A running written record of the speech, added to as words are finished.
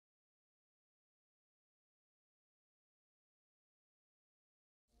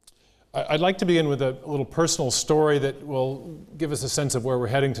I'd like to begin with a little personal story that will give us a sense of where we're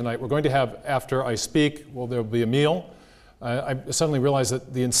heading tonight. We're going to have, after I speak, there'll be a meal. I suddenly realized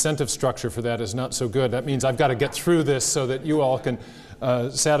that the incentive structure for that is not so good. That means I've got to get through this so that you all can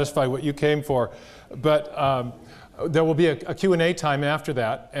satisfy what you came for. But there will be a Q&A time after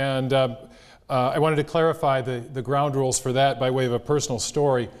that, and I wanted to clarify the ground rules for that by way of a personal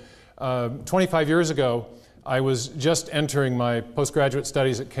story. 25 years ago, I was just entering my postgraduate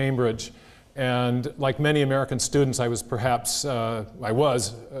studies at Cambridge, and like many American students, I was perhaps,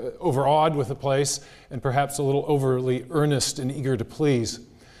 overawed with the place, and perhaps a little overly earnest and eager to please.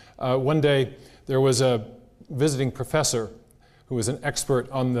 One day, there was a visiting professor who was an expert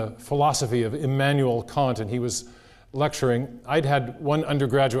on the philosophy of Immanuel Kant, and he was lecturing. I'd had one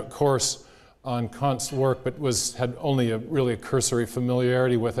undergraduate course on Kant's work, but had only really a cursory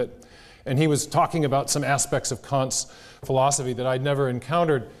familiarity with it. And he was talking about some aspects of Kant's philosophy that I'd never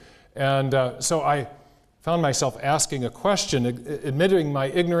encountered. And so I found myself asking a question, admitting my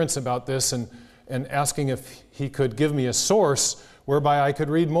ignorance about this, and asking if he could give me a source whereby I could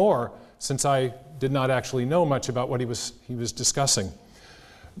read more, since I did not actually know much about what he was discussing.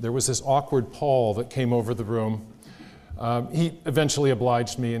 There was this awkward pall that came over the room. He eventually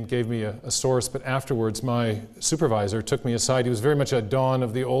obliged me and gave me a source, but afterwards my supervisor took me aside. He was very much a don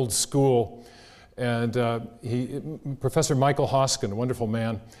of the old school, and Professor Michael Hoskin, a wonderful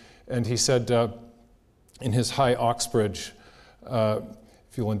man, and he said in his high Oxbridge,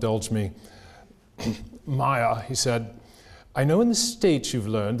 if you'll indulge me, Meyer, he said, "I know in the States you've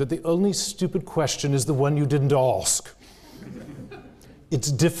learned that the only stupid question is the one you didn't ask.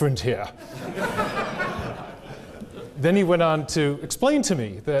 It's different here." Then he went on to explain to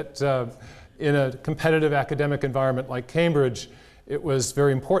me that in a competitive academic environment like Cambridge, it was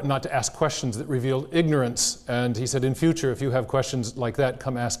very important not to ask questions that revealed ignorance. And he said, in future, if you have questions like that,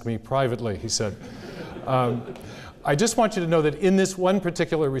 come ask me privately, he said. I just want you to know that in this one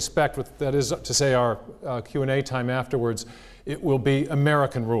particular respect, that is to say our Q&A time afterwards, it will be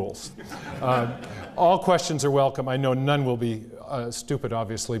American rules. All questions are welcome. I know none will be stupid,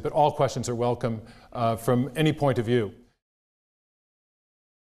 obviously, but all questions are welcome from any point of view.